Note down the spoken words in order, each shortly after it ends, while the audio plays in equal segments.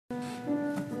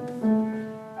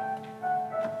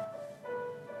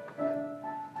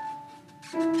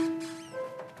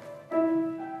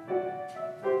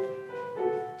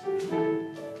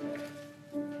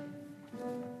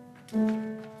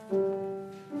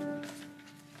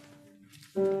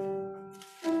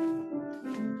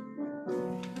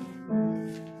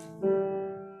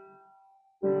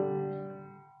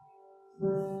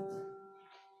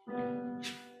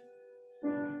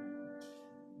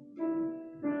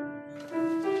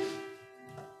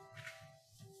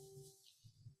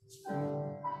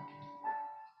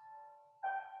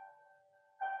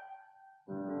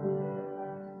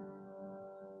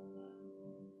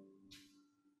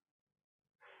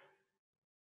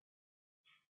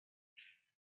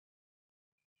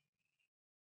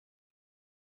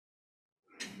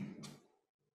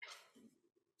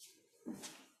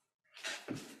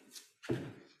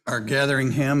Our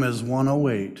gathering hymn is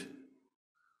 108.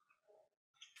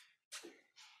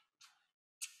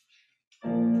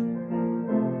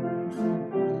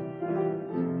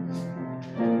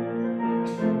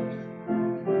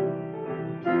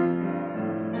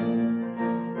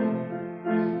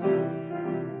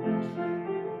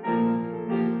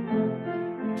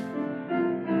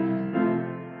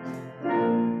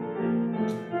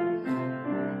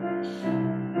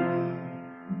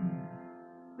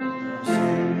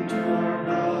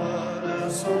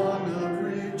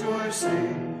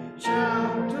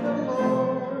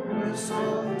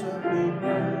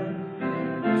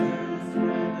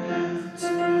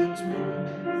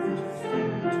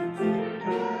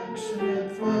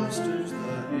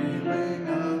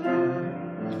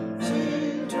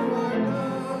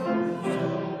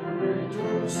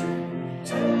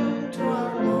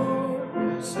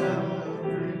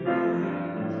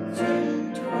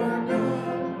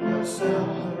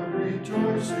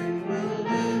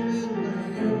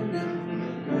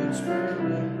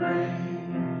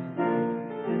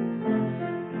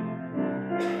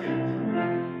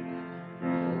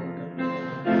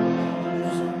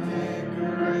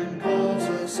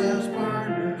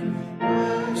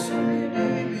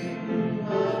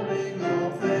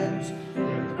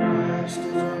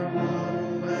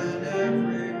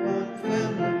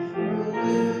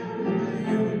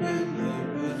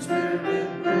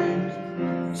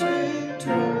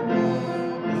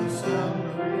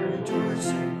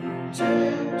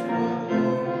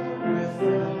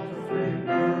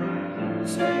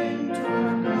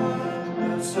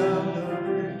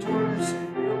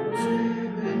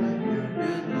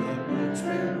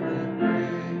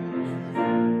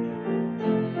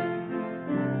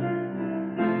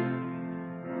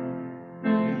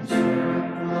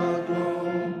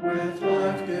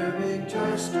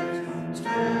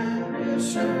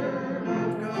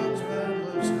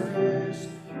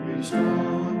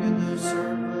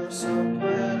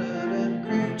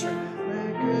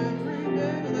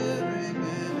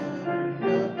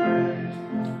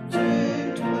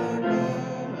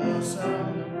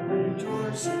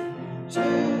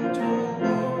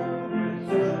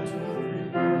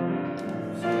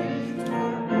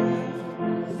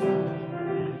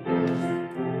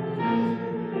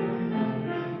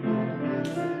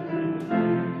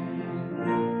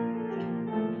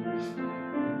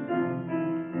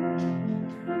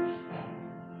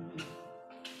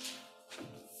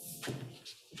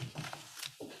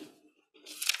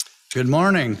 Good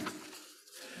morning.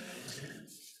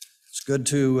 It's good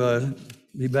to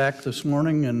be back this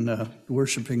morning and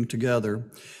worshiping together.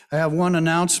 I have one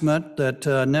announcement that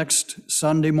next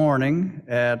Sunday morning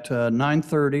at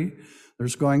 9:30,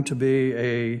 there's going to be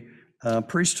a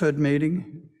priesthood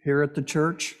meeting here at the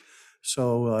church.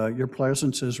 So your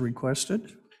presence is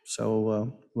requested.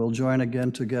 So we'll join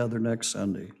again together next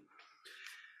Sunday.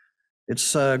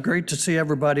 It's great to see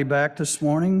everybody back this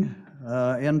morning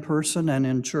in person and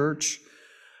in church.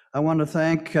 I want to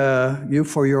thank you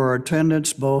for your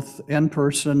attendance, both in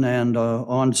person and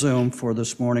on Zoom for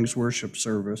this morning's worship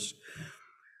service.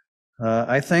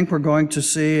 I think we're going to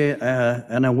see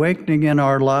an awakening in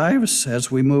our lives as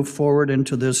we move forward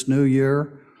into this new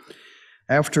year.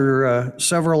 After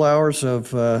several hours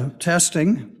of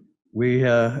testing, we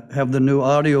have the new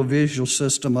audio-visual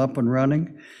system up and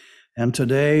running. And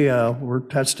today we're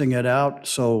testing it out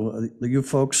so you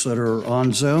folks that are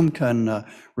on Zoom can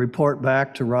report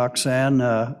back to Roxanne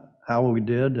how we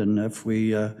did, and if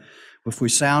we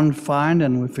sound fine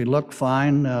and if we look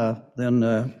fine,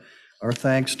 then our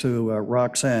thanks to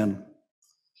Roxanne.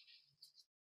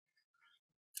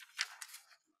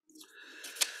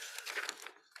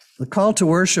 The call to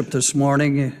worship this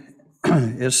morning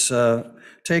is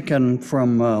taken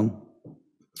from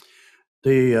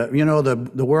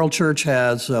the World Church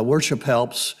has worship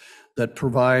helps that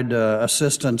provide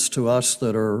assistance to us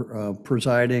that are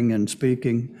presiding and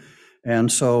speaking,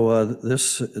 and so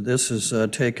this is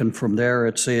taken from there.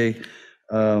 It's a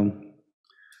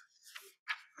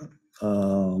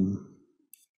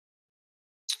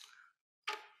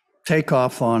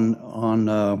takeoff on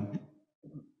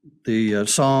the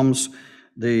Psalms,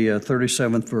 the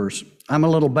 37th verse. I'm a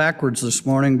little backwards this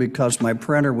morning because my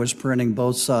printer was printing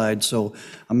both sides, so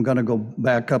I'm going to go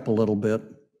back up a little bit.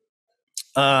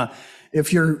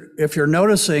 If you're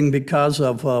noticing, because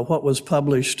of what was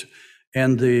published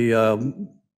in the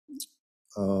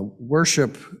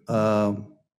worship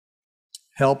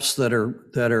helps that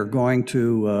are going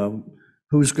to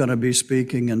who's going to be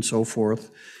speaking and so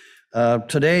forth.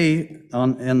 Today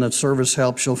in the service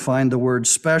helps, you'll find the word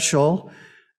special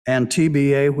and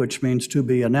TBA, which means to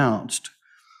be announced.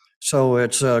 So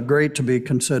it's great to be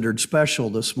considered special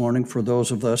this morning for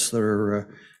those of us that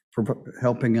are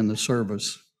helping in the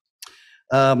service.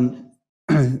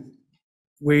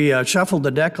 We shuffled the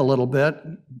deck a little bit,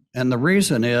 and the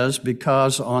reason is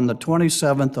because on the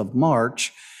 27th of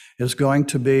March is going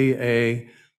to be a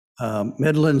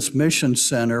Midlands Mission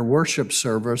Center worship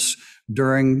service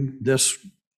during this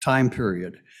time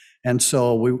period. And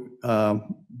so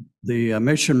the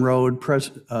Mission Road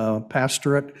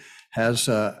pastorate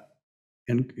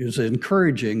is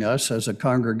encouraging us as a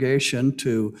congregation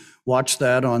to watch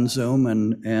that on Zoom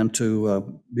and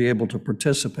to be able to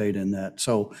participate in that.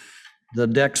 So the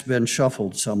deck's been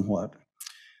shuffled somewhat.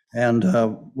 And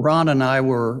Ron and I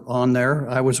were on there.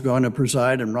 I was going to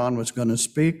preside and Ron was going to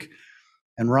speak.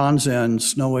 And Ron's in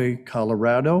snowy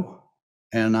Colorado,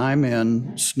 and I'm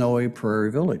in snowy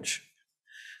Prairie Village.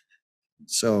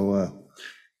 So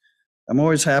I'm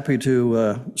always happy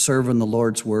to serve in the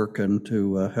Lord's work and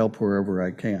to help wherever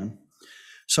I can.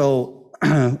 So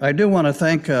I do want to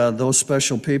thank those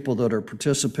special people that are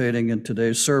participating in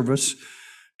today's service.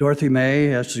 Dorothy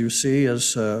May, as you see,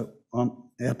 is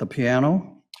at the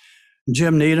piano.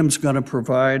 Jim Needham's going to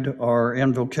provide our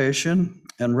invocation,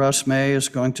 and Russ May is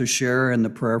going to share in the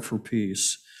prayer for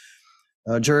peace.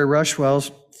 Jerry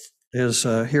Rushfelt is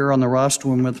here on the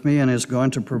rostrum with me and is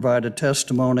going to provide a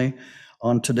testimony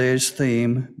on today's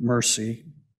theme, mercy.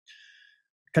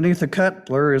 Kenitha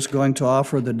Cutler is going to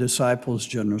offer the disciples'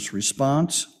 generous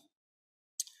response.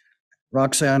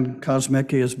 Roxanne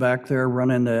Kosmicki is back there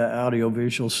running the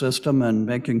audiovisual system and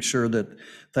making sure that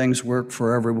things work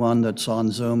for everyone that's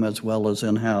on Zoom as well as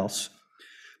in-house.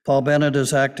 Paul Bennett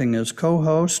is acting as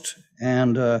co-host,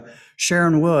 and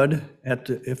Sharon Wood,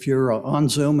 if you're on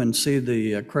Zoom and see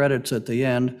the credits at the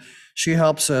end, she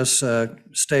helps us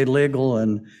stay legal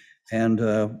and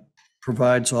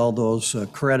provides all those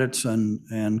credits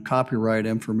and copyright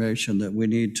information that we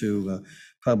need to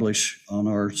publish on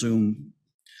our Zoom.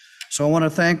 So I want to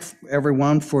thank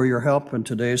everyone for your help in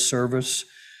today's service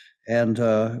and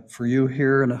for you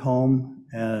here at home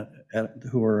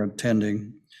who are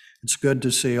attending. It's good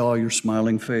to see all your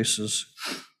smiling faces.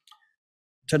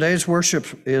 Today's worship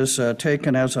is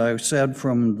taken, as I said,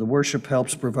 from the worship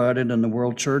helps provided in the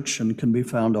World Church and can be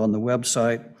found on the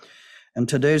website. And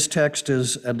today's text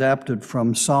is adapted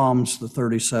from Psalms, the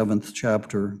 37th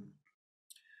chapter.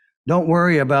 Don't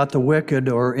worry about the wicked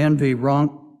or envy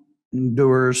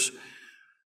wrongdoers.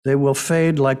 They will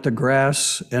fade like the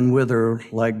grass and wither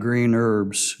like green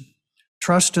herbs.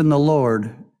 Trust in the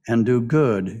Lord and do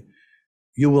good.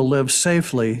 You will live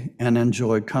safely and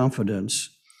enjoy confidence.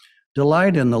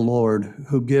 Delight in the Lord,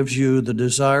 who gives you the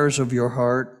desires of your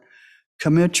heart.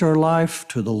 Commit your life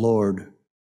to the Lord.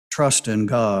 Trust in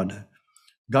God.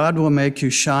 God will make you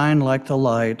shine like the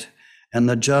light, and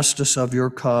the justice of your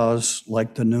cause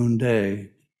like the noonday.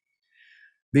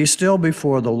 Be still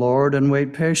before the Lord and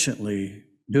wait patiently.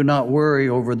 Do not worry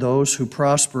over those who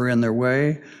prosper in their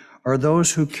way or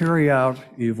those who carry out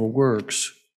evil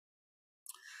works.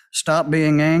 Stop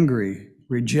being angry.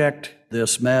 Reject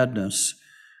this madness.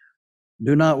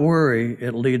 Do not worry,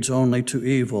 it leads only to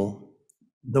evil.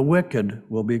 The wicked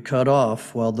will be cut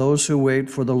off, while those who wait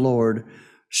for the Lord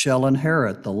shall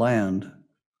inherit the land.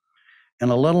 In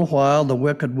a little while, the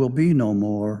wicked will be no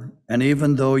more, and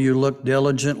even though you look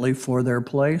diligently for their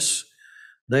place,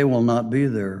 they will not be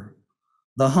there.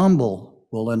 The humble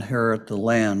will inherit the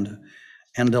land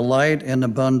and delight in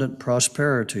abundant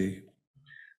prosperity.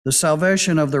 The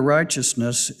salvation of the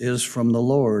righteousness is from the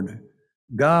Lord.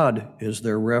 God is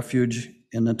their refuge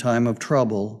in the time of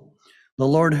trouble. The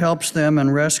Lord helps them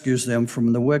and rescues them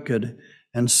from the wicked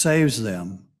and saves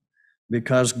them,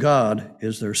 because God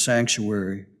is their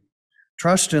sanctuary.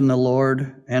 Trust in the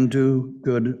Lord and do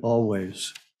good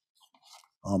always.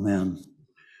 Amen.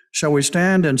 Shall we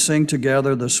stand and sing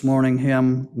together this morning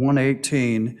hymn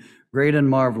 118, Great and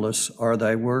Marvelous Are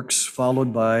Thy Works,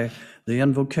 followed by the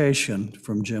invocation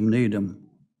from Jim Needham.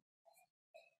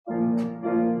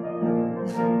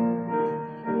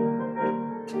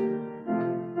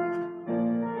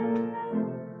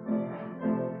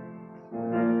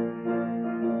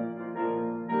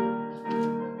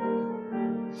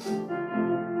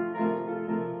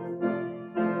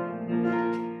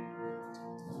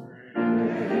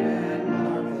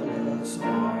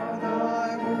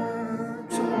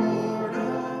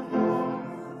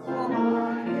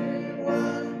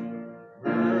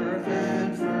 Earth and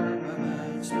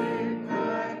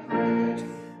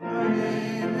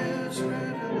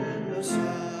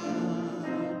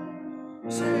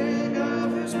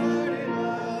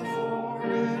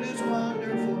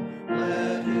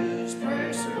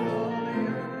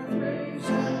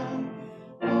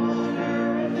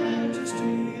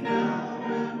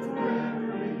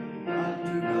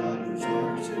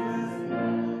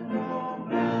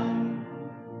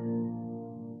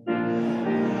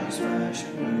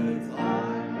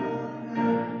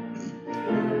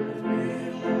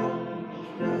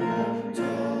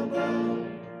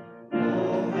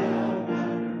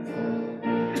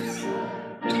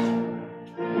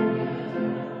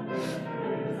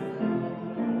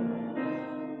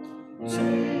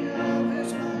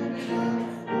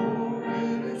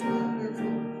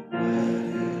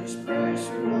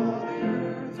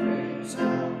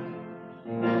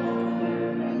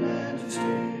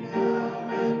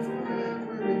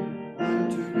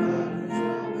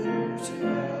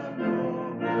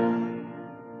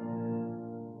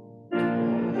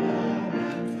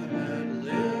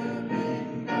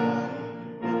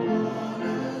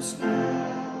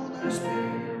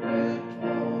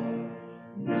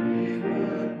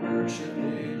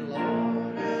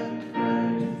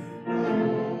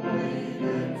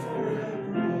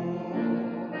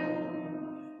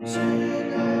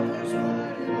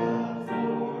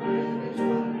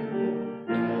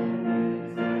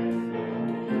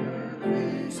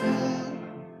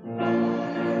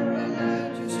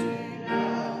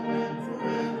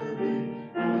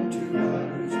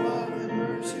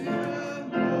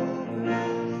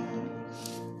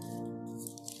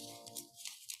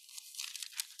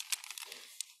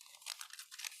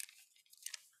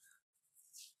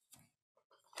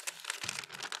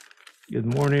Good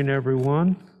morning,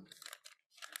 everyone.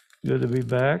 Good to be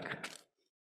back.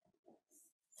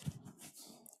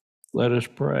 Let us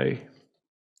pray.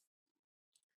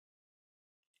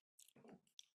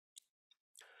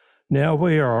 Now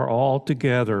we are all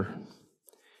together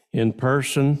in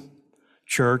person,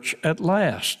 church at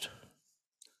last.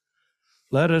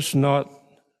 Let us not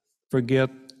forget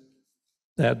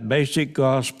that basic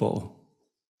gospel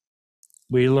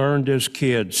we learned as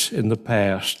kids in the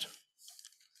past.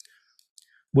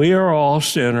 We are all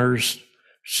sinners,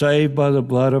 saved by the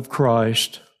blood of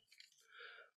Christ,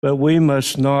 but we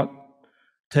must not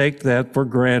take that for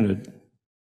granted.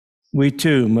 We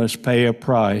too must pay a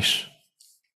price.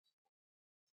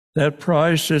 That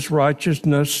price is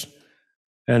righteousness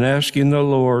and asking the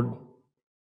Lord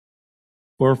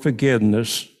for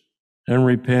forgiveness and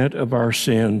repent of our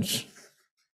sins,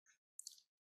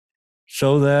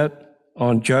 so that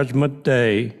on Judgment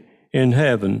Day in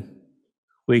heaven,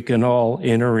 we can all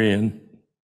enter in.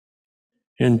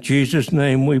 In Jesus'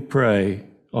 name we pray,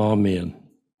 amen.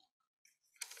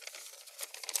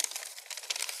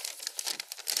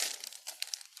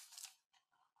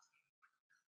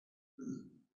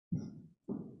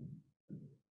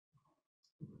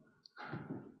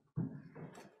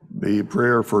 The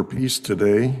prayer for peace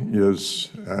today is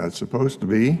supposed to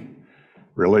be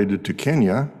related to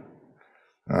Kenya.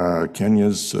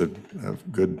 Kenya's a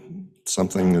good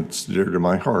something that's dear to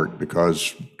my heart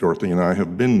because Dorothy and I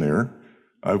have been there.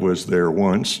 I was there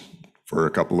once for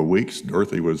a couple of weeks.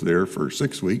 Dorothy was there for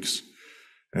 6 weeks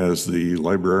as the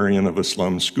librarian of a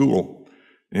slum school.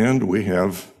 And we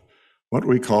have what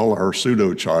we call our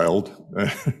pseudo-child,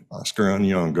 Oscar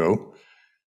Anyongo,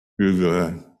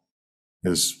 who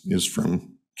is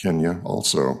from Kenya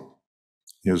also.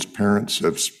 His parents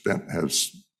have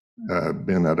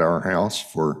been at our house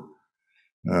for,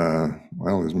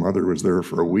 his mother was there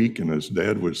for a week and his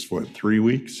dad was, 3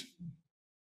 weeks?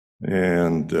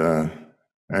 And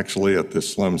actually at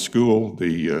this slum school,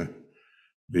 the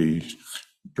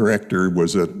director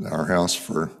was at our house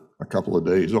for a couple of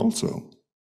days also.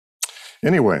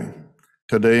 Anyway,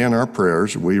 today in our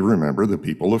prayers, we remember the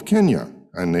people of Kenya,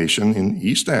 a nation in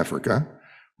East Africa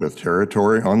with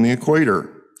territory on the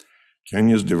equator.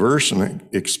 Kenya's diverse and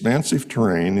expansive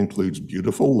terrain includes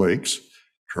beautiful lakes,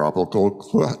 tropical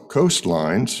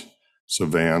coastlines,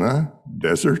 savanna,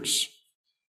 deserts,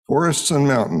 forests, and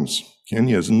mountains.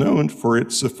 Kenya is known for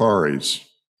its safaris.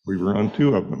 We were on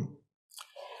 2 of them.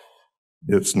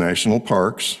 Its national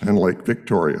parks and Lake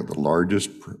Victoria, the largest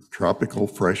tropical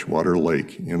freshwater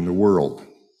lake in the world.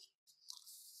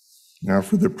 Now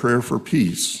for the prayer for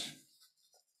peace.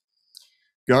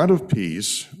 God of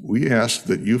peace, we ask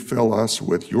that you fill us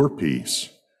with your peace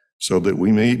so that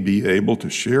we may be able to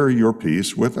share your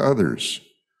peace with others.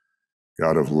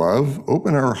 God of love,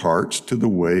 open our hearts to the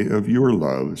way of your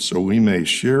love so we may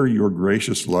share your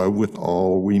gracious love with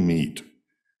all we meet.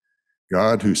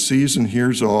 God who sees and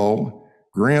hears all,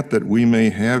 grant that we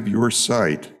may have your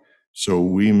sight so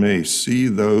we may see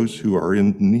those who are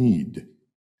in need.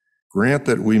 Grant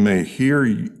that we may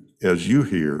hear as you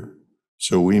hear,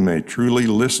 so we may truly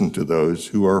listen to those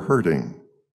who are hurting.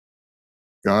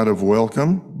 God of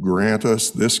welcome, grant us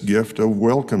this gift of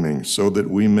welcoming so that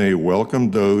we may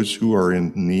welcome those who are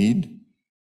in need,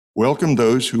 welcome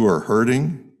those who are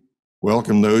hurting,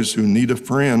 welcome those who need a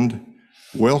friend,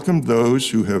 Welcome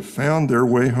those who have found their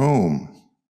way home.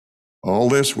 All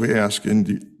this we ask in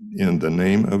the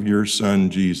name of your Son,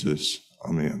 Jesus.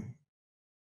 Amen.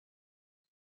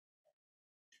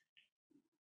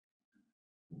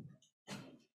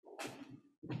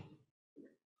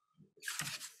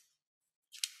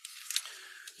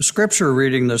 The scripture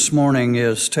reading this morning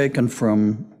is taken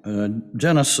from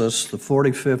Genesis, the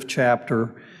 45th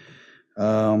chapter,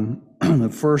 the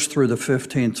first through the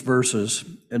 15th verses.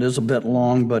 It is a bit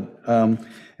long, but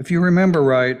if you remember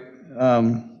right,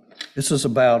 this is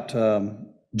about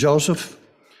Joseph,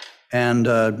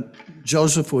 and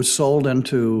Joseph was sold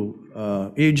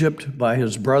into Egypt by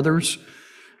his brothers.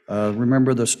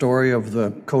 Remember the story of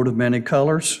the coat of many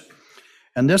colors?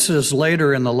 And this is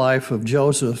later in the life of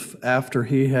Joseph, after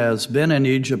he has been in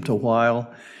Egypt a while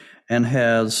and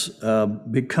has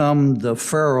become the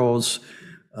Pharaoh's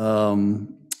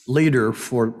leader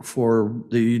for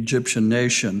the Egyptian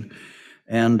nation.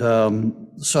 And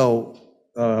so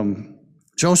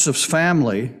Joseph's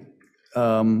family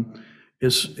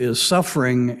is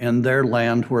suffering in their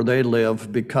land where they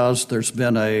live because there's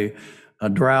been a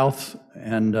drought,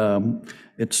 and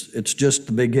it's just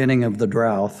the beginning of the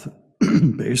drought.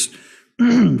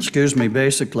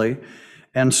 Basically.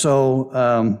 And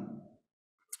so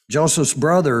Joseph's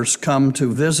brothers come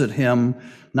to visit him,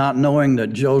 not knowing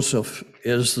that Joseph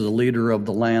is the leader of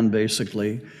the land,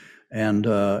 basically, and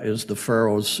is the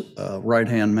Pharaoh's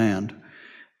right-hand man.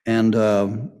 And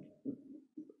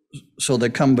so they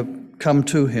come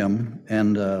to him,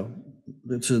 and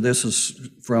this is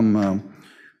from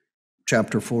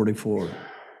chapter 44.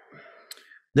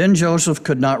 Then Joseph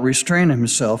could not restrain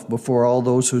himself before all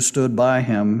those who stood by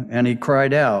him, and he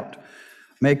cried out,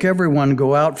 "Make everyone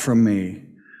go out from me."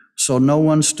 So no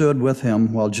one stood with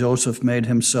him while Joseph made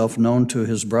himself known to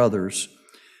his brothers.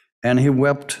 And he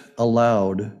wept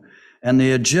aloud, and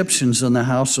the Egyptians in the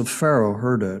house of Pharaoh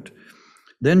heard it.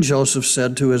 Then Joseph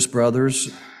said to his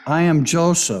brothers, "I am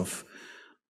Joseph.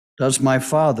 Does my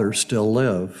father still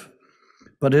live?"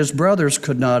 But his brothers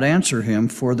could not answer him,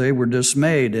 for they were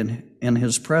dismayed in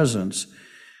his presence.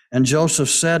 And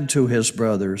Joseph said to his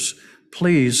brothers,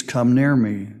 "Please come near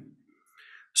me."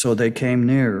 So they came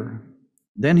near.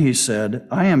 Then he said,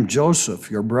 "I am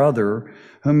Joseph, your brother,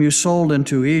 whom you sold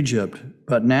into Egypt.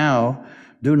 But now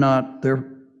do not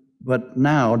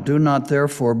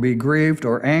therefore be grieved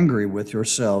or angry with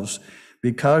yourselves,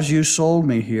 because you sold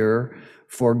me here,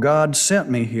 for God sent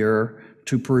me here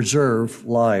to preserve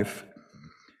life.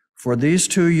 For these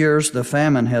 2 years the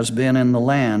famine has been in the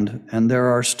land, and there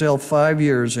are still 5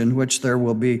 years in which there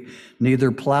will be neither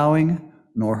plowing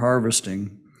nor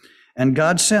harvesting. And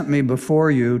God sent me before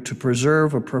you to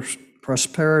preserve a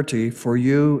prosperity for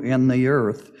you in the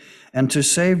earth, and to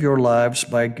save your lives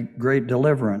by great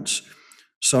deliverance.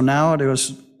 So now it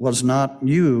was not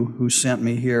you who sent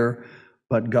me here,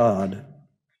 but God.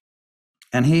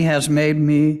 And he has made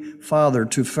me father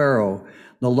to Pharaoh,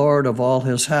 the lord of all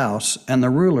his house, and the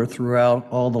ruler throughout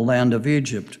all the land of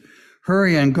Egypt.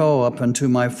 Hurry and go up unto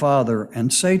my father,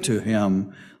 and say to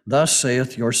him, Thus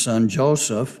saith your son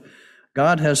Joseph,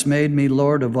 God has made me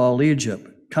lord of all Egypt.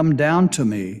 Come down to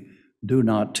me, do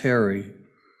not tarry.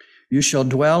 You shall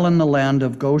dwell in the land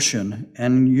of Goshen,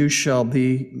 and you shall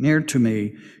be near to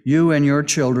me, you and your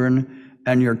children,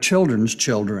 and your children's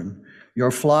children, your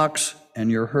flocks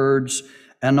and your herds,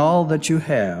 and all that you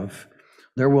have.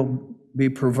 There will be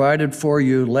provided for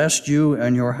you, lest you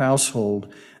and your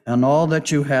household and all that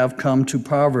you have come to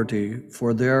poverty,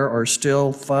 for there are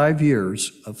still 5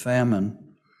 years of famine.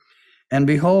 And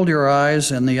behold, your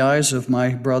eyes and the eyes of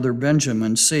my brother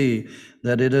Benjamin see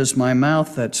that it is my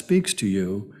mouth that speaks to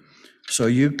you. So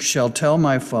you shall tell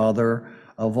my father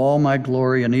of all my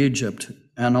glory in Egypt,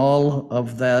 and all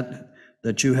of that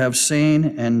you have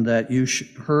seen, and that you should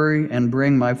hurry and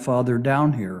bring my father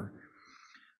down here.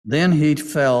 Then he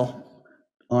fell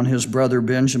on his brother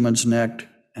Benjamin's neck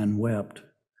and wept.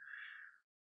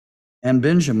 And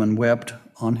Benjamin wept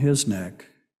on his neck.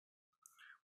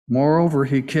 Moreover,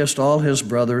 he kissed all his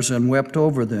brothers and wept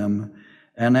over them.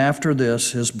 And after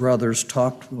this, his brothers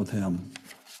talked with him.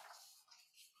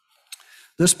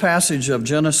 This passage of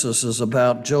Genesis is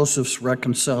about Joseph's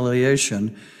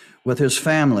reconciliation with his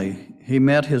family. He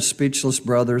met his speechless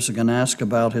brothers and asked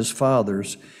about his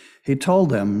fathers. He told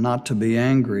them not to be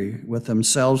angry with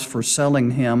themselves for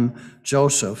selling him,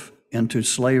 Joseph, into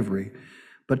slavery,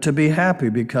 but to be happy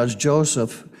because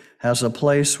Joseph has a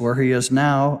place where he is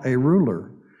now a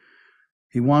ruler.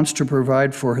 He wants to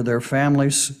provide for their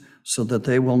families so that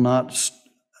they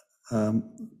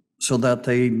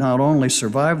not only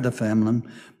survive the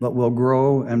famine, but will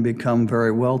grow and become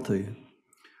very wealthy.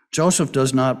 Joseph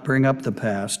does not bring up the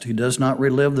past. He does not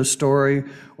relive the story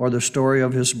or the story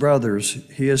of his brothers.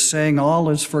 He is saying all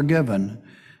is forgiven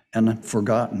and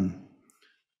forgotten.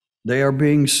 They are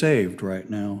being saved right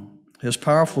now. His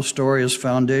powerful story is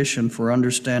foundation for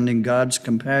understanding God's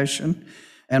compassion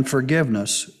and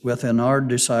forgiveness within our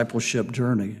discipleship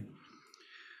journey.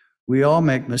 We all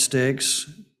make mistakes,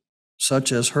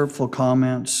 such as hurtful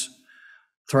comments,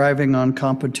 thriving on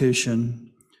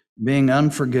competition, being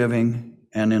unforgiving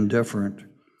and indifferent.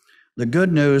 The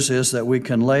good news is that we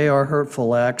can lay our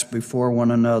hurtful acts before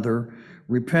one another,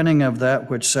 repenting of that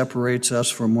which separates us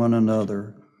from one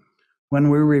another. When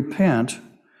we repent,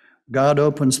 God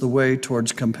opens the way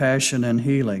towards compassion and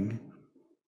healing.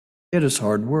 It is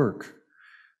hard work.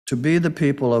 To be the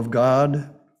people of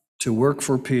God, to work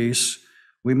for peace,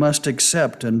 we must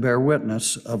accept and bear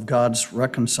witness of God's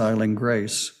reconciling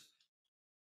grace.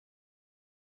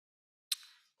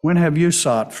 When have you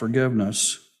sought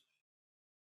forgiveness?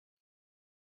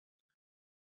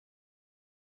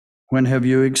 When have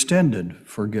you extended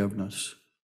forgiveness?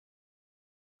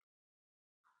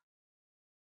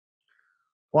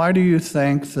 Why do you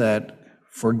think that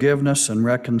forgiveness and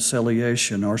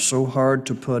reconciliation are so hard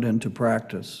to put into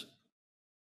practice?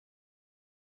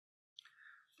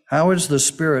 How is the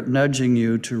Spirit nudging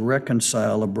you to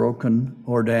reconcile a broken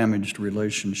or damaged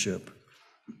relationship?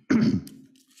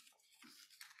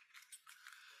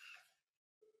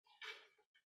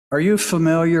 Are you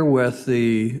familiar with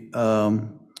the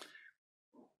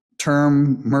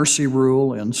term mercy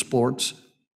rule in sports?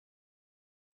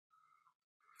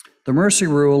 The mercy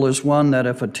rule is one that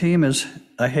if a team is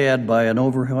ahead by an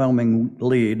overwhelming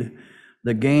lead,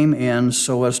 the game ends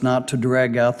so as not to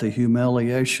drag out the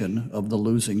humiliation of the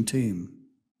losing team.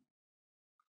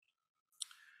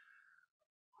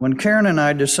 When Karen and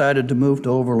I decided to move to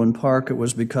Overland Park, it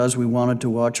was because we wanted to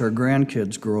watch our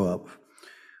grandkids grow up.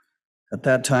 At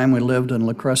that time, we lived in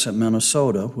La Crescent,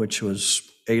 Minnesota, which was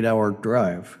an 8-hour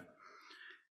drive.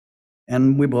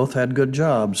 And we both had good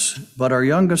jobs. But our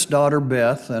youngest daughter,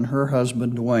 Beth, and her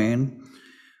husband, Dwayne,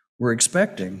 were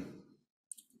expecting.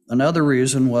 Another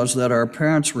reason was that our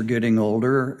parents were getting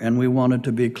older and we wanted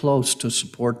to be close to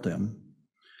support them.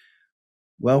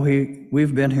 Well,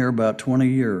 we've been here about 20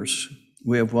 years.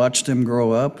 We have watched them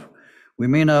grow up. We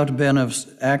may not have been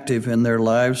as active in their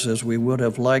lives as we would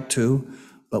have liked to,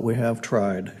 but we have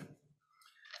tried.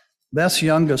 Beth's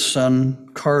youngest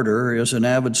son, Carter, is an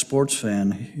avid sports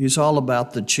fan. He's all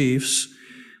about the Chiefs,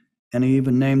 and he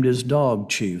even named his dog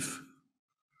Chief.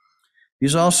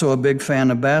 He's also a big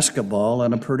fan of basketball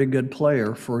and a pretty good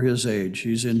player for his age.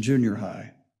 He's in junior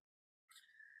high.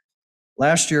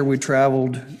 Last year, we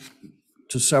traveled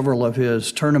to several of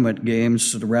his tournament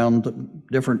games around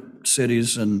different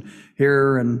cities, and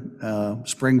here in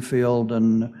Springfield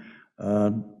and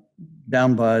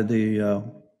down by the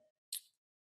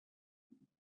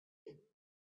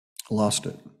lost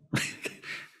it.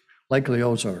 Lake of the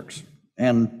Ozarks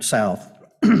and south.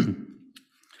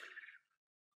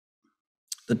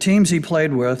 The teams he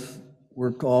played with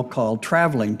were all called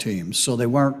traveling teams, so they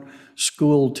weren't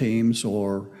school teams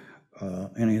or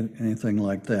anything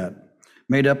like that.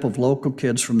 Made up of local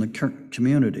kids from the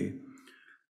community.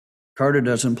 Carter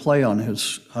doesn't play on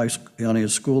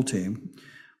his school team.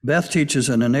 Beth teaches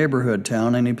in a neighborhood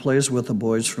town, and he plays with the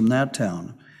boys from that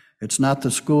town. It's not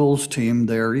the school's team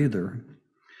there either.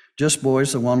 Just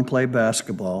boys that want to play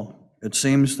basketball. It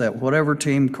seems that whatever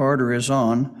team Carter is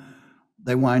on,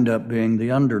 they wind up being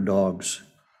the underdogs.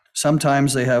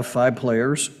 Sometimes they have 5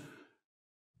 players,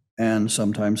 and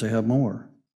sometimes they have more.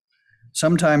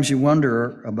 Sometimes you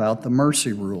wonder about the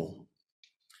mercy rule.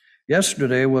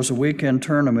 Yesterday was a weekend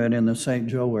tournament in the St.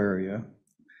 Joe area.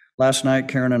 Last night,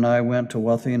 Karen and I went to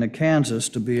Wathena, Kansas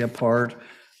to be a part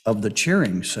of the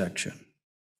cheering section.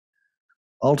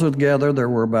 Altogether, there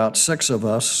were about 6 of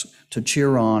us to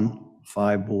cheer on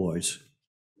 5 boys.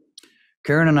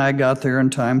 Karen and I got there in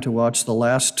time to watch the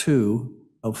last 2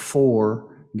 of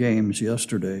 4 games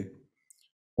yesterday.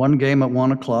 One game at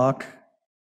 1 o'clock,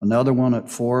 another one at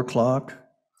 4 o'clock.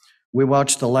 We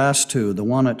watched the last 2, the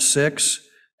one at 6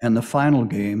 and the final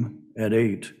game at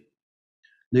 8.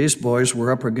 These boys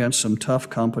were up against some tough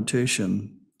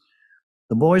competition.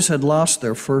 The boys had lost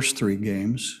their first 3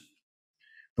 games.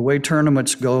 The way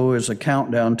tournaments go is a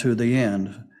countdown to the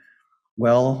end.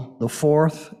 Well, the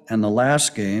 4th and the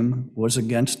last game was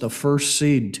against the first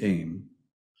seed team.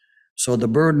 So the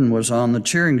burden was on the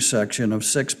cheering section of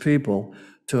 6 people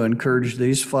to encourage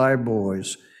these 5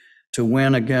 boys to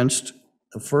win against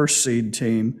the first seed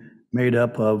team made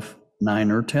up of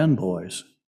 9 or 10 boys.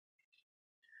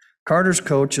 Carter's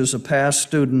coach is a past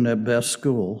student at Beth's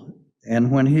school,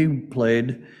 and when he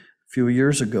played few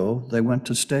years ago, they went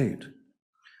to state.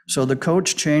 So the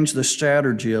coach changed the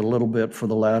strategy a little bit for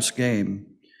the last game.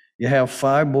 You have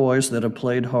 5 boys that have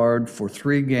played hard for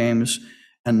 3 games,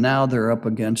 and now they're up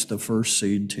against the first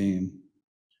seed team.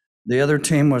 The other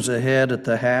team was ahead at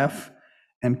the half,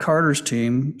 and Carter's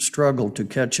team struggled to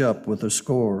catch up with the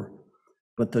score,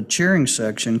 but the cheering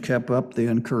section kept up the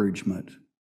encouragement.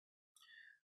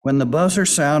 When the buzzer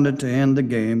sounded to end the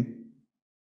game,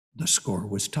 the score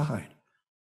was tied.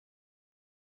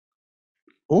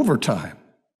 Overtime.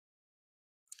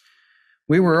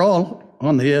 We were all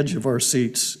on the edge of our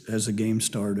seats as the game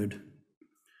started.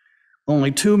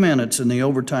 Only 2 minutes in the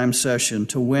overtime session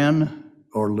to win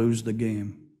or lose the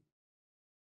game.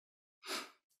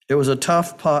 It was a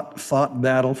tough fought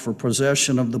battle for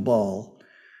possession of the ball.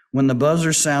 When the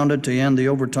buzzer sounded to end the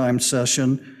overtime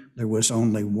session, there was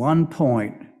only 1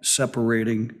 point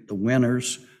separating the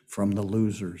winners from the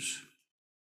losers.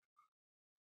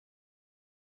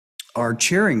 Our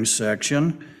cheering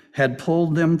section had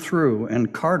pulled them through,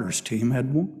 and Carter's team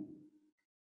had won.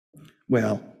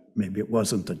 Well, maybe it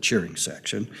wasn't the cheering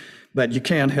section, but you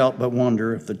can't help but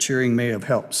wonder if the cheering may have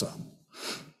helped some.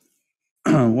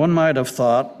 One might have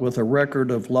thought, with a record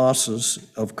of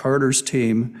losses of Carter's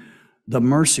team, the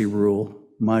mercy rule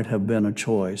might have been a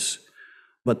choice.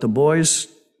 But the boys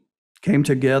came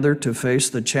together to face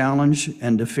the challenge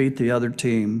and defeat the other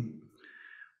team.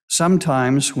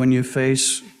 Sometimes when you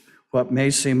face what may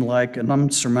seem like an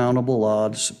unsurmountable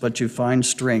odds, but you find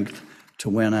strength to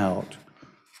win out.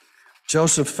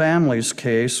 Joseph's family's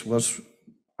case was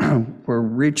were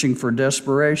reaching for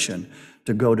desperation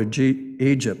to go to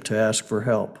Egypt to ask for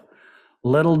help.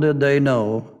 Little did they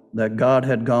know that God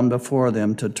had gone before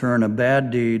them to turn a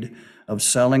bad deed of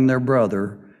selling their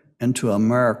brother into a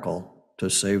miracle to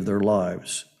save their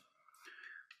lives.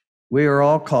 We are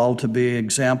all called to be an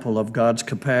example of God's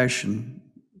compassion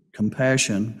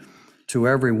to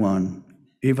everyone,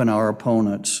 even our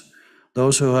opponents,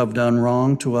 those who have done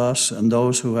wrong to us and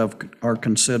those who are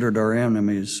considered our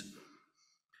enemies.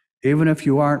 Even if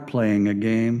you aren't playing a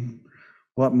game,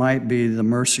 what might be the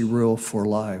mercy rule for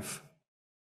life?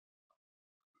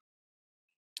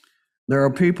 There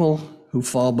are people who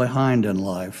fall behind in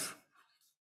life.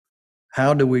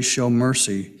 How do we show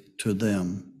mercy to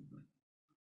them?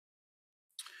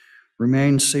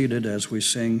 Remain seated as we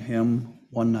sing hymn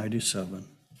 197.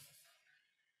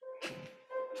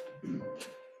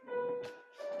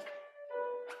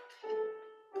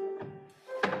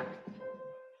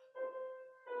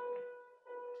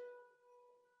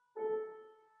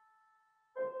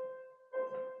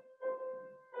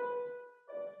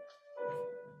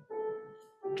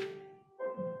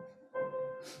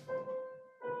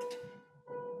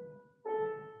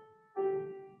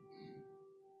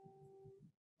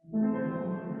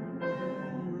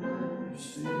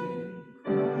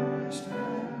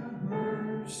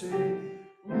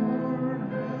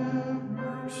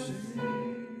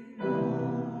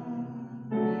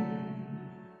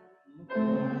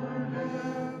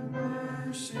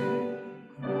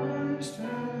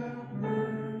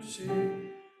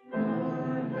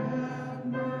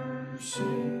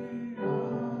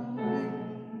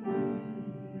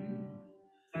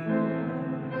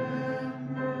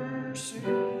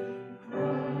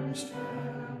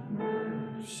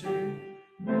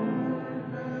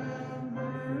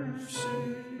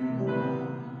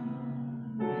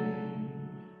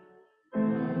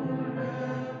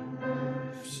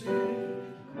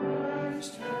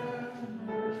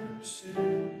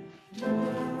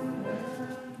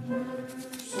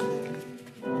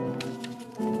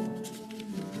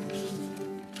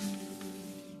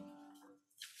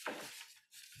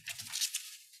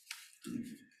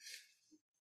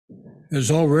 As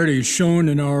already shown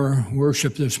in our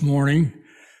worship this morning,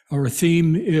 our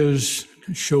theme is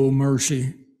show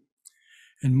mercy.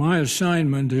 And my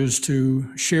assignment is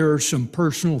to share some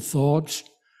personal thoughts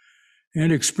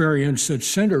and experience that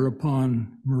center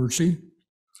upon mercy.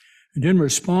 And in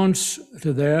response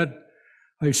to that,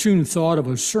 I soon thought of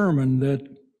a sermon that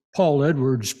Paul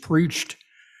Edwards preached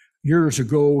years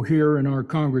ago here in our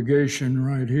congregation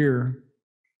right here.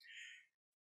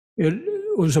 It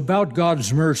was about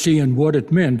God's mercy and what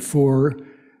it meant for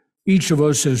each of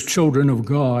us as children of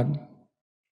God.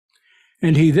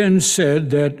 And he then said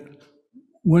that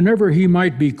whenever he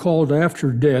might be called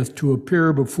after death to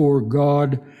appear before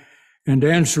God and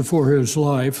answer for his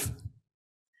life,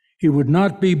 he would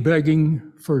not be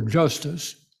begging for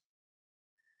justice.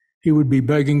 He would be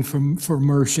begging for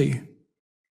mercy.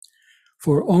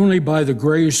 For only by the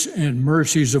grace and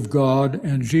mercies of God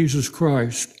and Jesus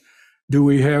Christ do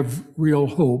we have real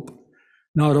hope,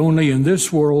 not only in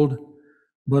this world,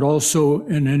 but also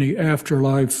in any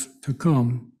afterlife to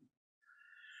come.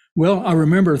 Well, I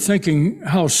remember thinking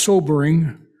how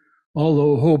sobering,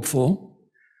 although hopeful,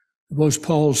 was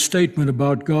Paul's statement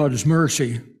about God's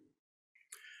mercy.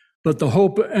 But the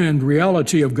hope and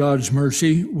reality of God's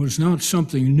mercy was not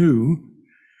something new.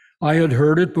 I had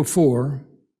heard it before.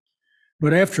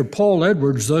 But after Paul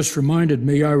Edwards thus reminded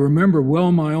me, I remember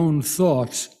well my own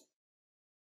thoughts.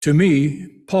 To me,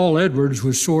 Paul Edwards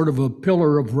was sort of a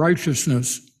pillar of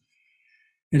righteousness.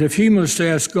 And if he must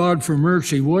ask God for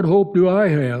mercy, what hope do I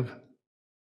have?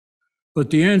 But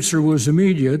the answer was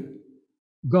immediate.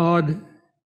 God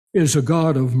is a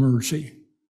God of mercy.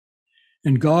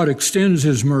 And God extends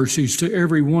his mercies to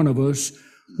every one of us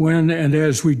when and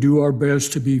as we do our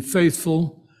best to be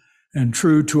faithful and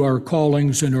true to our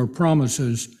callings and our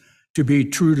promises to be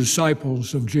true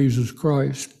disciples of Jesus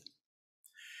Christ.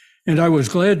 And I was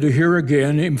glad to hear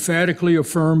again, emphatically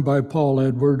affirmed by Paul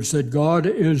Edwards, that God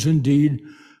is indeed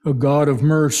a God of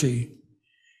mercy.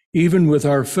 Even with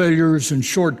our failures and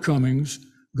shortcomings,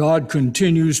 God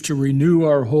continues to renew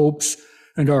our hopes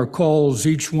and our calls,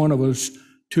 each one of us,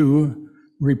 to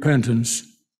repentance.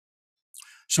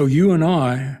 So you and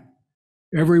I,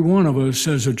 every one of us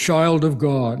as a child of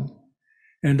God,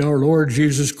 and our Lord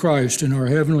Jesus Christ and our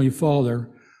Heavenly Father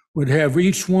would have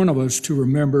each one of us to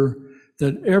remember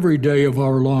that every day of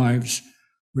our lives,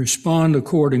 respond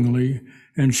accordingly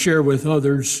and share with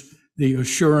others the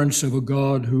assurance of a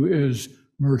God who is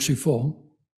merciful.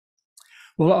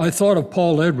 Well, I thought of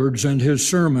Paul Edwards and his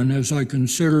sermon as I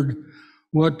considered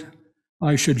what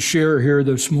I should share here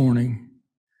this morning.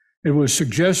 It was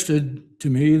suggested to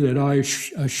me that I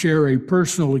share a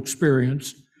personal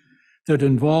experience that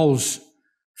involves,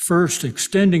 first,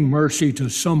 extending mercy to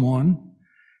someone,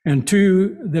 and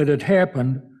two, that it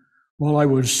happened while I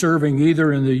was serving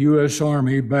either in the U.S.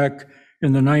 Army back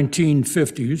in the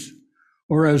 1950s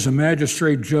or as a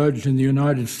magistrate judge in the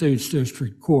United States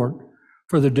District Court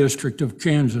for the District of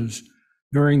Kansas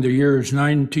during the years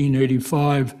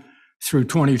 1985 through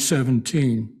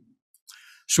 2017.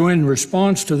 So in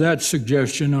response to that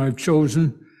suggestion, I've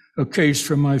chosen a case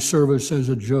from my service as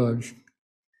a judge.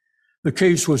 The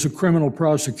case was a criminal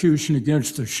prosecution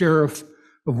against the sheriff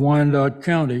of Wyandotte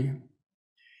County.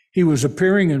 He was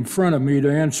appearing in front of me to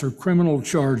answer criminal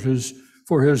charges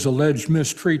for his alleged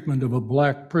mistreatment of a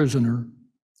black prisoner.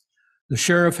 The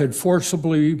sheriff had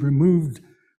forcibly removed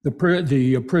the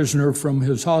prisoner from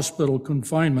his hospital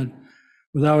confinement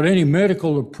without any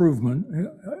medical approval,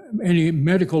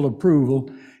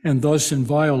 and thus in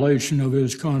violation of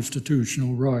his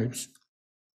constitutional rights.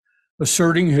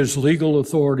 Asserting his legal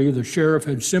authority, the sheriff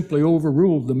had simply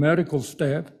overruled the medical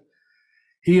staff.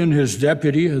 He and his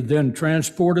deputy had then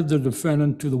transported the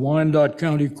defendant to the Wyandotte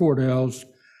County Courthouse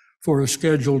for a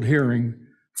scheduled hearing,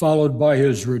 followed by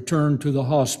his return to the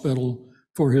hospital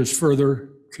for his further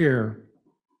care.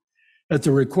 At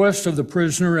the request of the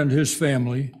prisoner and his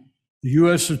family, the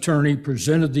U.S. attorney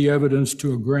presented the evidence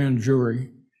to a grand jury,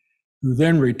 who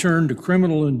then returned a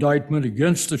criminal indictment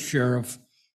against the sheriff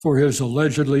for his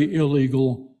allegedly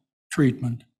illegal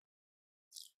treatment.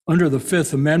 Under the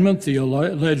Fifth Amendment, the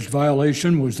alleged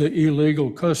violation was the illegal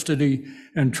custody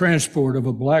and transport of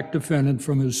a black defendant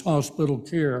from his hospital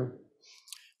care.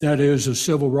 That is a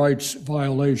civil rights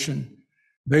violation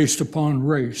based upon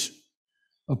race.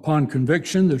 Upon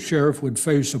conviction, the sheriff would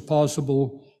face a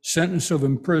possible sentence of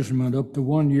imprisonment up to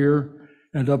 1 year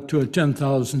and up to a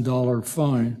 $10,000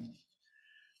 fine.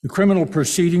 The criminal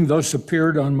proceeding thus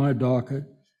appeared on my docket,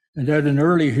 and at an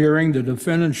early hearing, the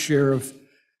defendant's sheriff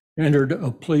entered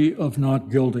a plea of not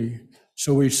guilty.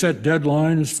 So we set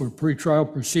deadlines for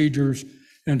pretrial procedures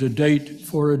and a date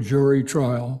for a jury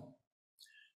trial.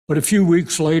 But a few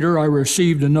weeks later, I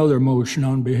received another motion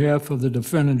on behalf of the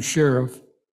defendant's sheriff.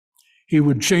 He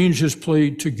would change his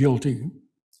plea to guilty.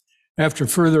 After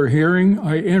further hearing,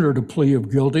 I entered a plea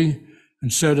of guilty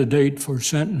and set a date for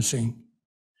sentencing.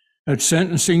 At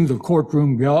sentencing, the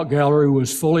courtroom gallery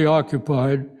was fully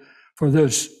occupied for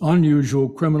this unusual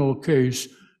criminal case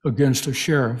against a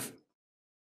sheriff.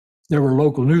 There were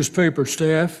local newspaper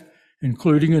staff,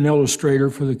 including an illustrator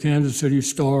for the Kansas City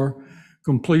Star,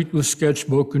 complete with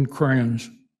sketchbook and crayons.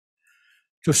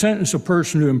 To sentence a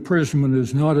person to imprisonment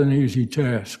is not an easy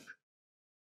task,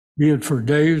 be it for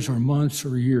days or months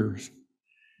or years.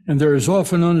 And there is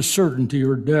often uncertainty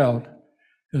or doubt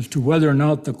as to whether or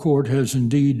not the court has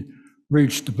indeed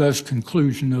reached the best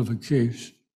conclusion of a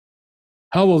case.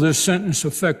 How will this sentence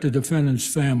affect the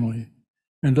defendant's family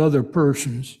and other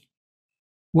persons?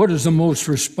 What is the most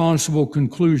responsible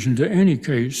conclusion to any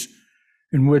case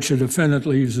in which a defendant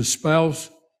leaves a spouse,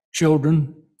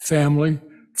 children, family,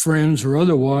 friends, or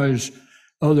otherwise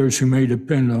others who may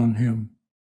depend on him.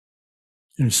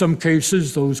 In some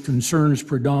cases, those concerns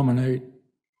predominate,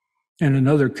 and in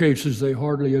other cases, they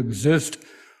hardly exist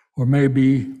or may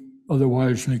be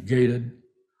otherwise negated.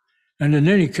 And in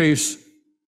any case,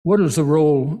 what is the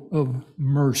role of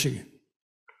mercy?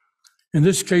 In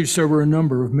this case, there were a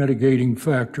number of mitigating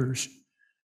factors.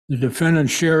 The defendant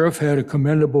sheriff had a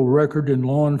commendable record in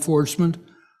law enforcement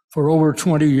for over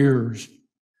 20 years.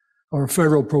 Our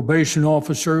federal probation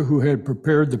officer, who had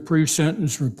prepared the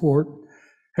pre-sentence report,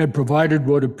 had provided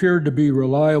what appeared to be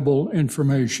reliable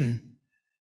information.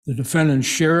 The defendant's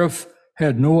sheriff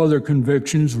had no other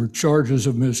convictions or charges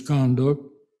of misconduct.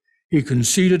 He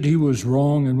conceded he was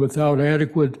wrong and without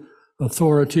adequate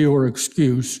authority or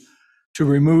excuse to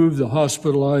remove the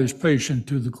hospitalized patient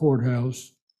to the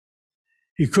courthouse.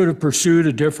 He could have pursued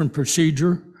a different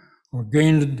procedure or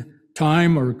gained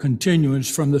time or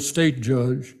continuance from the state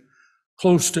judge.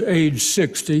 Close to age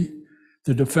 60,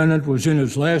 the defendant was in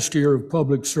his last year of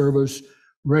public service,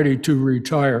 ready to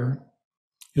retire.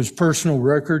 His personal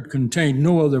record contained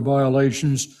no other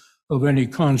violations of any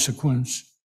consequence.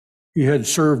 He had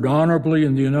served honorably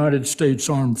in the United States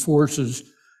Armed Forces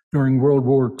during World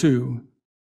War II.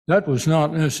 That was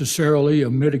not necessarily a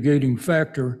mitigating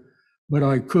factor, but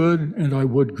I could and I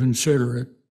would consider it.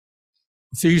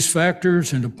 With these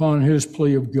factors and upon his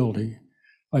plea of guilty,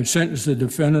 I sentenced the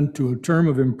defendant to a term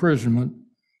of imprisonment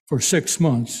for 6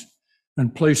 months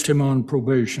and placed him on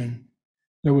probation.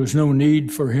 There was no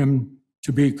need for him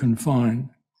to be confined.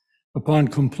 Upon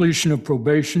completion of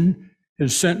probation,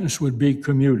 his sentence would be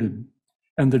commuted,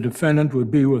 and the defendant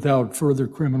would be without further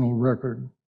criminal record.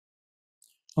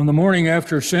 On the morning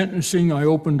after sentencing, I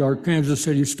opened our Kansas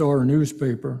City Star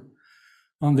newspaper.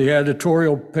 On the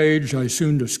editorial page, I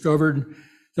soon discovered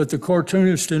that the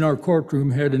cartoonist in our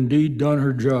courtroom had indeed done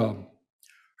her job.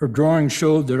 Her drawing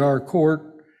showed that our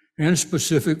court, and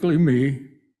specifically me,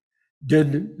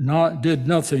 did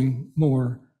nothing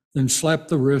more than slap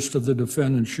the wrist of the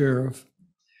defendant sheriff.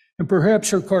 And perhaps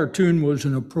her cartoon was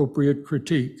an appropriate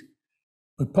critique,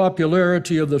 but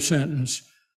popularity of the sentence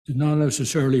did not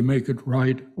necessarily make it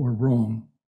right or wrong.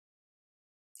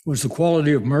 Was the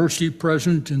quality of mercy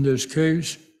present in this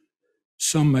case?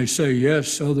 Some may say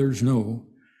yes, others no.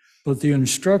 But the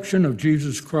instruction of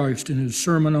Jesus Christ in his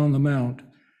Sermon on the Mount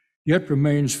yet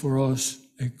remains for us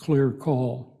a clear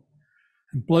call.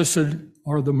 And blessed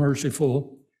are the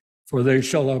merciful, for they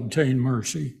shall obtain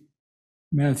mercy.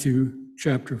 Matthew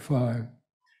chapter 5.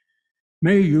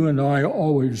 May you and I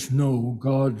always know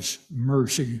God's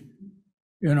mercy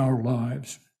in our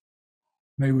lives.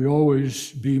 May we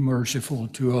always be merciful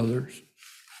to others.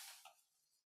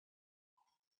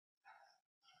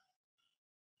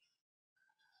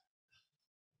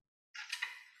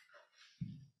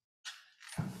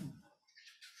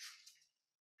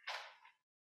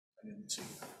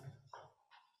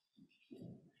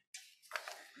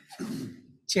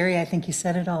 Jerry, I think you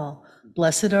said it all.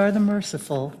 Blessed are the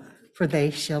merciful, for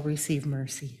they shall receive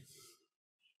mercy.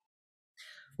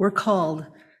 We're called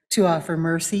to offer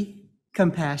mercy,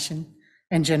 compassion,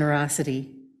 and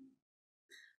generosity.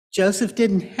 Joseph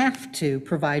didn't have to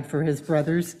provide for his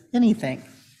brothers anything,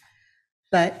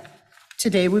 but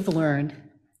today we've learned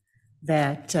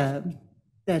that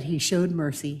he showed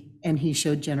mercy and he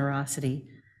showed generosity,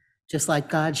 just like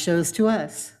God shows to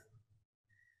us.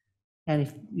 And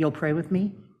if you'll pray with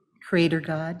me, Creator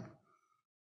God,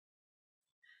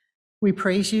 we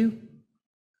praise you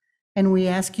and we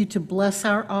ask you to bless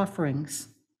our offerings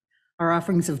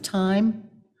of time,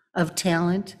 of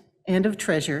talent, and of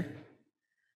treasure.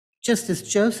 Just as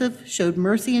Joseph showed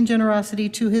mercy and generosity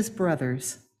to his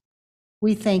brothers,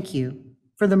 we thank you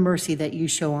for the mercy that you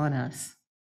show on us.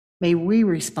 May we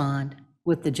respond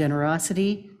with the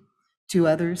generosity to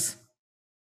others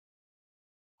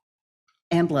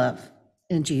and love.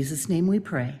 In Jesus' name we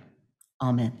pray.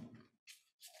 Amen.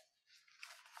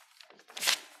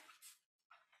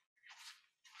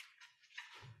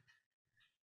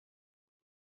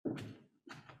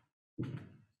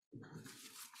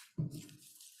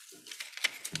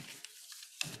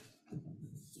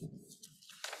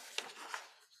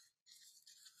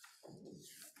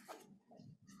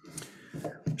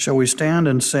 Shall we stand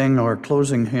and sing our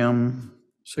closing hymn,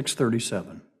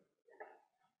 637?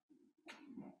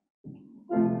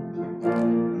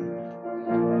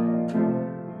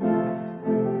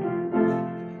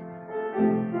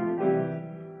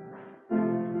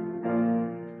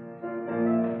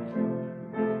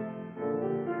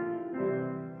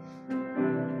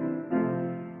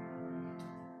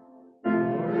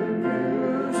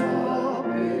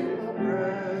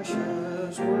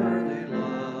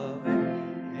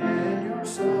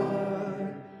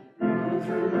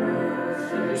 Through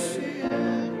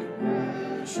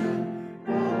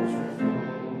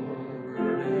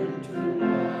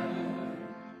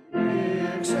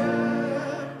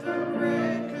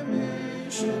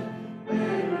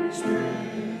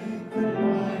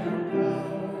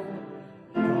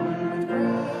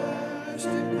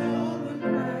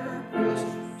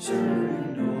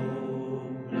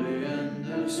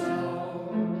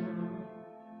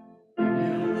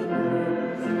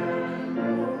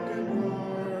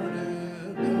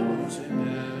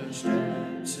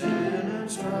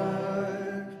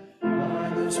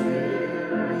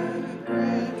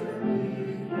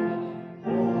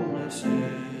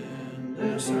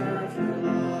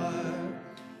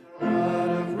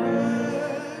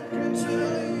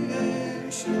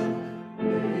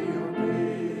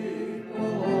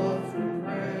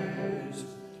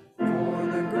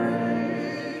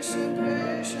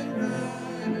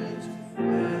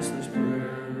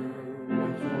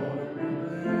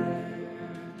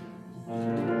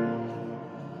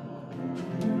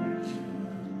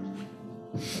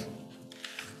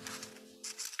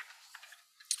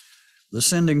The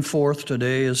sending forth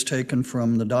today is taken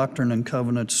from the Doctrine and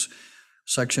Covenants,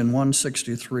 section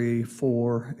 163,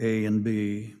 4a and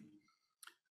b.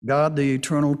 God, the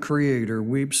eternal creator,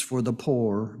 weeps for the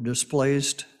poor,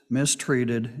 displaced,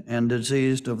 mistreated, and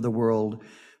diseased of the world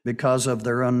because of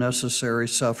their unnecessary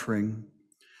suffering.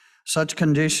 Such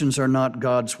conditions are not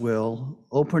God's will.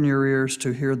 Open your ears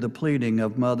to hear the pleading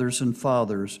of mothers and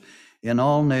fathers in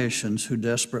all nations who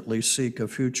desperately seek a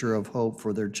future of hope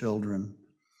for their children.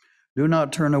 Do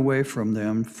not turn away from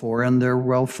them, for in their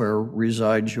welfare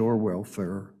resides your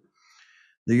welfare.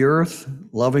 The earth,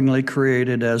 lovingly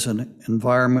created as an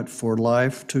environment for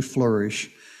life to flourish,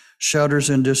 shudders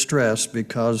in distress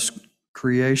because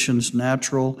creation's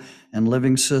natural and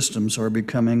living systems are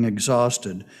becoming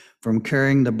exhausted from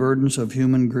carrying the burdens of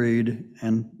human greed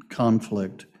and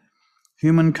conflict.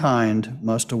 Humankind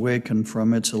must awaken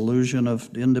from its illusion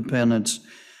of independence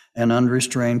and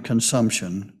unrestrained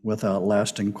consumption without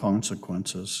lasting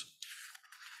consequences.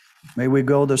 May we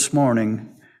go this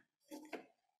morning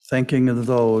thinking of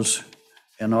those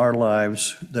in our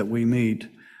lives that we meet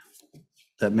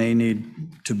that may need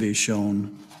to be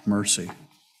shown mercy.